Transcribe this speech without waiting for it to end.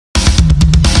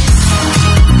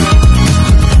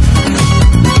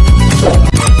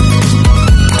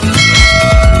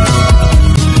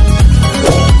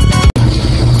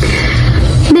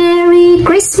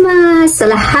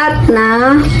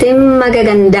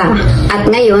magaganda. At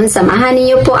ngayon, samahan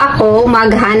niyo po ako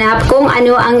maghanap kung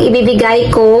ano ang ibibigay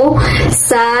ko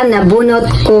sa nabunot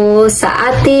ko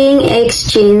sa ating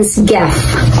exchange gift.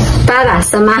 Tara,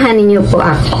 samahan niyo po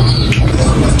ako.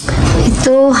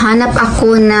 Ito, hanap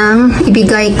ako ng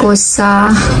ibigay ko sa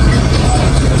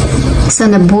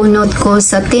nabunot ko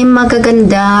sa team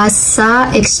magaganda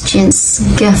sa exchange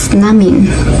gift namin.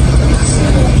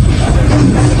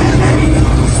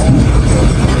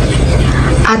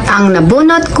 At ang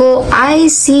nabunot ko ay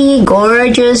si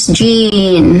Gorgeous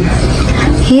Jean.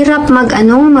 Hirap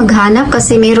maghanap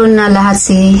kasi meron na lahat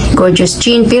si Gorgeous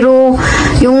Jean. Pero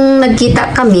yung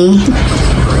nagkita kami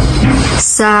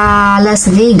sa Las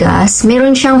Vegas,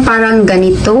 meron siyang parang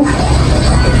ganito.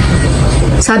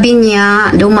 Sabi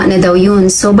niya, luma na daw yun.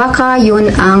 So baka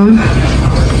yun ang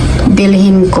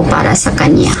bilhin ko para sa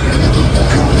kanya.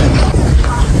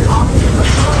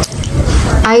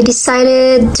 I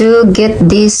decided to get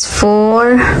this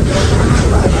for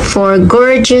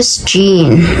Gorgeous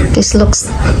Jean. This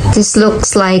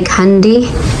looks like handy.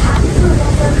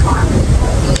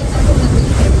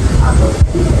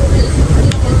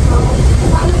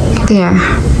 There.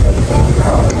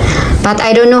 But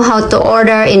I don't know how to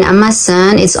order in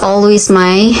Amazon. It's always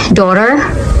my daughter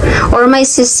or my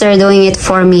sister doing it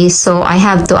for me. So I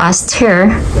have to ask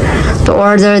her to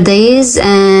order this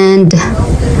and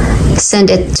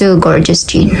send it to Gorgeous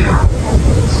Jean.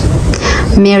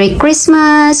 Merry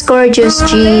Christmas, Gorgeous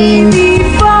Jean.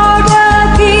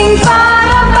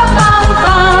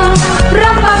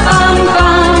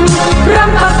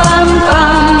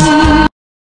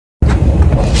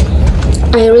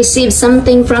 I received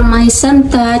something from my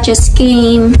Santa, just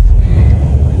came.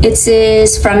 It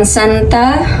says from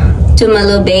Santa to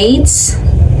Malo Bates.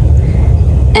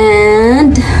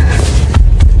 And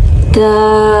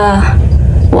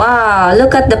wow,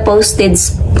 look at the postage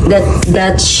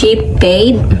that she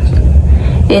paid.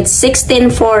 It's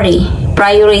 $16.40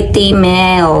 priority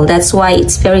mail. That's why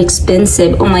it's very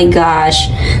expensive. Oh my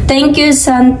gosh. Thank you,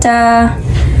 Santa.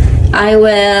 I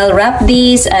will wrap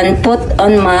these and put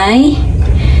on my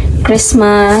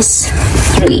Christmas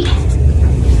tree.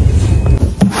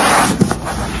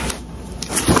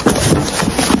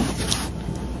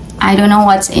 I don't know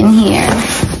what's in here.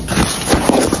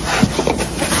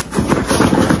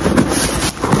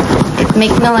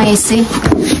 Make noise, see?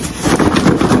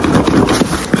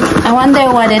 I wonder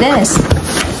what it is.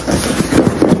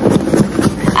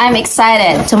 I'm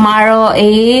excited. Tomorrow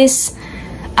is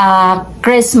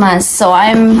Christmas, so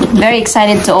I'm very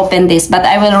excited to open this, but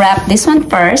I will wrap this one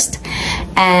first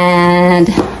and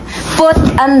put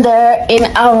under in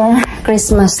our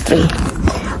Christmas tree.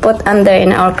 Put under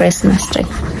in our Christmas tree.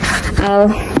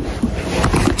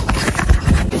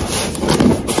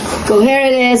 So here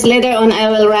it is. Later on I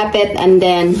will wrap it and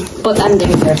then put under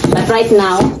here, but right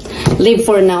now leave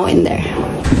for now in there.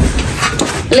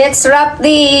 Let's wrap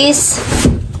this.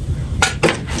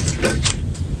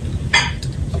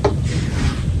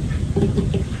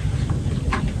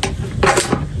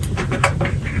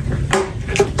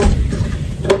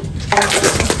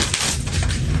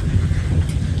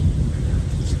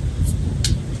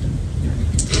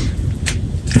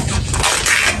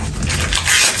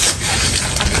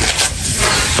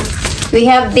 We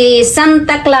have the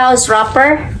Santa Claus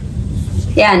wrapper.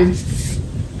 Yan.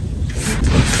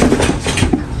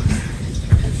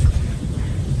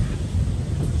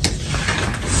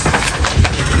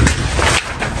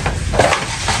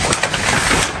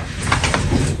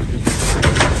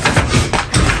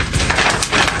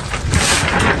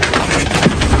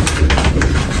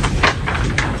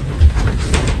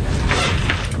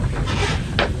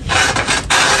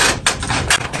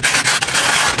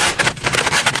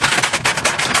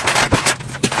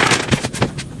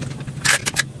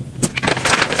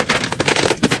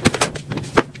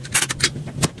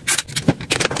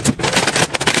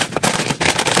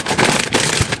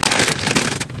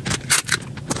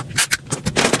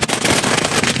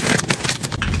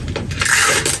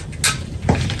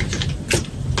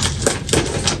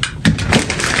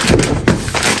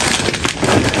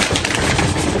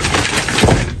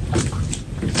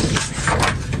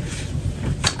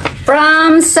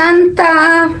 From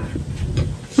Santa,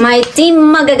 my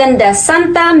team magaganda.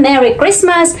 Santa, Merry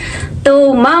Christmas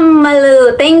to Ma'am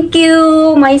Malu. Thank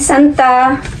you, my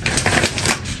Santa.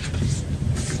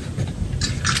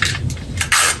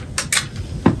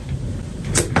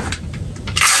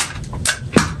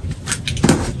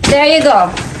 There you go.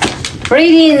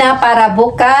 Ready na para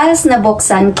bukas.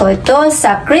 Nabuksan ko ito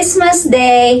sa Christmas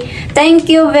Day. Thank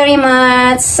you very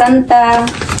much, Santa.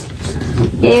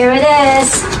 Here it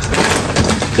is.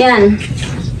 Yan.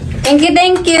 Thank you,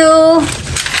 thank you.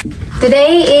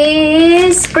 Today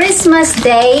is Christmas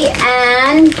Day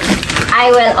and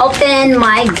I will open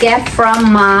my gift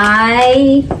from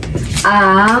my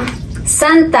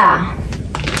Santa.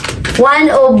 One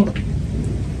of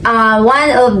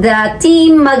the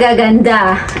team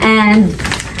magaganda, and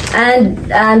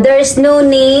there's no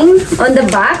name on the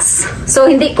box, so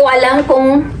hindi ko alam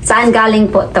kung saan galing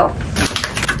po to.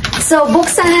 So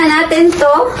buksan na natin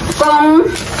to kung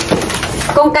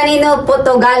kanino po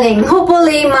to galing.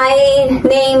 Hopefully may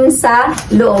name sa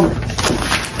loob.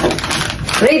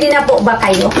 Ready na po ba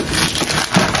kayo?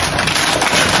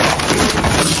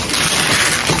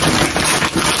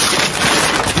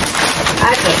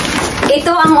 Okay. Ito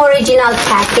ang original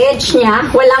package niya.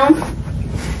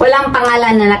 Walang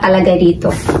pangalan na nakalagay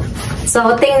dito.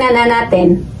 So, tingnan na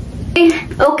natin.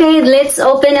 Okay, let's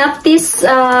open up this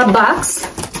box.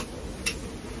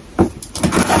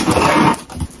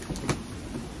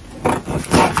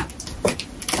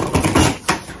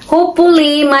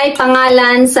 Hopefully, may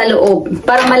pangalan sa loob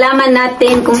para malaman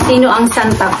natin kung sino ang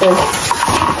Santa ko.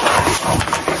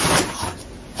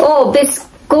 Oh,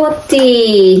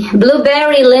 biscotti,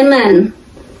 blueberry lemon.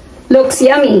 Looks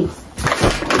yummy.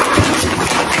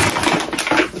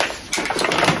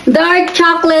 Dark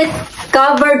chocolate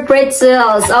covered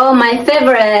pretzels. Oh, my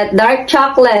favorite, dark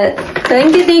chocolate.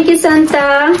 Thank you,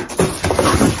 Santa.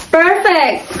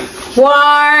 Perfect.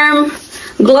 Warm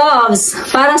gloves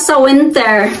para sa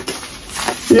winter.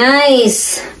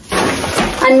 Nice.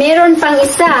 And meron pang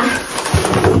isa.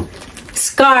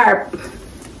 Scarf.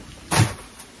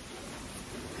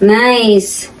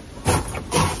 Nice.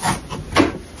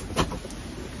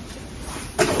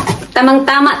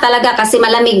 Tamang-tama talaga kasi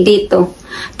malamig dito.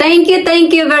 Thank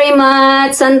you very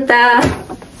much, Santa.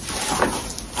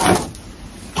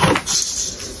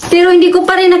 Pero hindi ko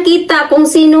pa rin nakita kung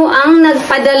sino ang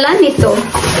nagpadala nito.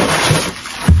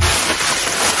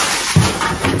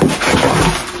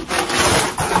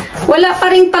 Wala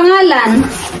pa ring pangalan.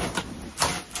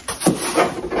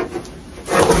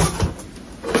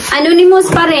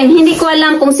 Anonymous pa rin. Hindi ko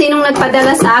alam kung sinong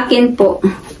nagpadala sa akin po.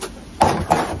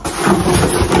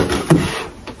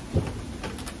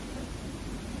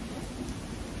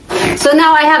 So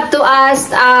now I have to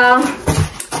ask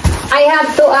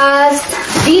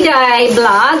Diday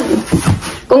Vlog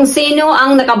kung sino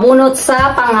ang nakabunot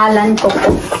sa pangalan ko.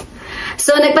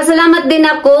 So nagpasalamat din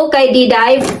ako kay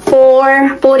Diday for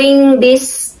putting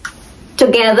this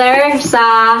together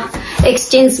sa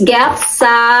exchange gift sa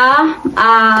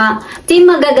Team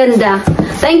Magaganda.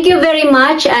 Thank you very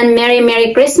much and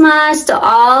Merry Christmas to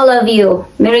all of you.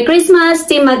 Merry Christmas,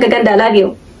 Team Magaganda. Love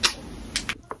you.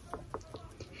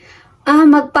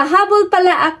 Magpahabol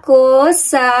pala ako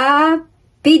sa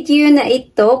video na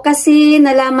ito kasi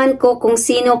nalaman ko kung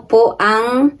sino po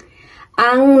ang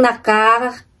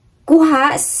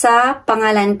nakakuha sa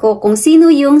pangalan ko. Kung sino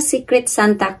yung Secret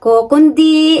Santa ko,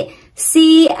 kundi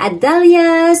si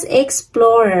Adalia's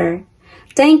Explorer.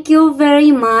 Thank you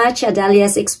very much,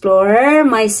 Adalia's Explorer,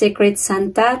 my Secret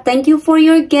Santa. Thank you for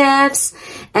your gifts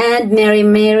and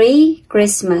Merry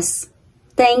Christmas.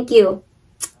 Thank you.